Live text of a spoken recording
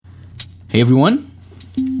Hey everyone.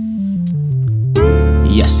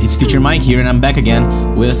 Yes, it's Teacher Mike here, and I'm back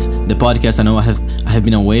again with the podcast. I know I have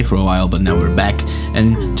been away for a while, but now we're back.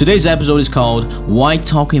 And today's episode is called Why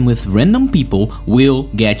Talking with Random People Will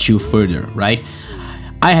Get You Further, right?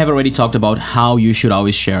 I have already talked about how you should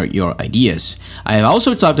always share your ideas. I have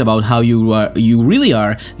also talked about how you really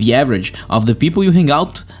are the average of the people you hang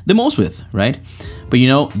out the most with, right? But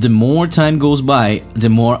the more time goes by, the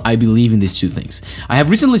more I believe in these two things. I have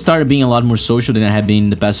recently started being a lot more social than I have been in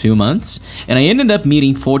the past few months, and I ended up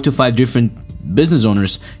meeting 4 to 5 different business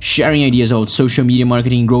owners, sharing ideas about social media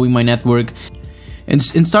marketing, growing my network, and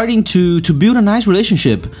starting to build a nice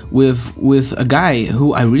relationship with a guy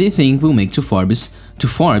who I really think will make to Forbes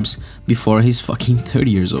before he's fucking 30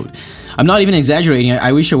 years old. I'm not even exaggerating.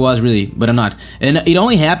 I wish I was, really, but I'm not. And it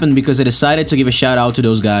only happened because I decided to give a shout out to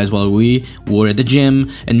those guys while we were at the gym,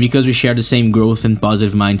 and because we share the same growth and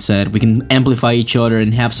positive mindset, we can amplify each other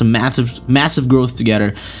and have some massive growth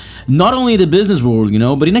together. Not only the business world,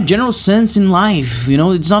 but in a general sense in life,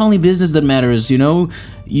 it's not only business that matters,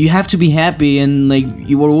 you have to be happy, and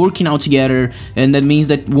you are working out together, and that means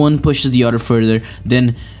that one pushes the other further.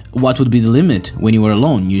 Then what would be the limit when you were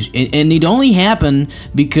alone? And it only happened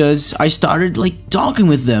because I started talking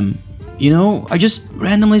with them. I just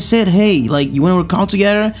randomly said, hey, you want to work out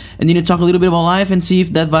together and then you talk a little bit about life and see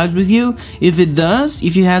if that vibes with you. If it does,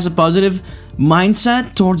 if he has a positive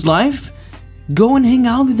mindset towards life, go and hang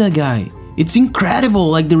out with that guy. It's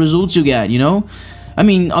incredible, the results you get, I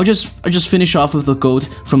mean, I'll just finish off with a quote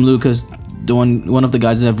from Lucas, one of the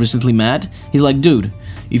guys that I've recently met. He's like, dude,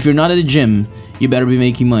 if you're not at the gym, you better be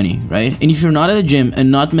making money, right? And if you're not at the gym and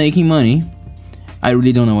not making money, I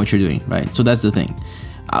really don't know what you're doing, right? So that's the thing.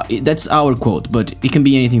 That's our quote, but it can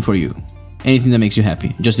be anything for you. Anything that makes you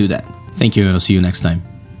happy. Just do that. Thank you, and I'll see you next time.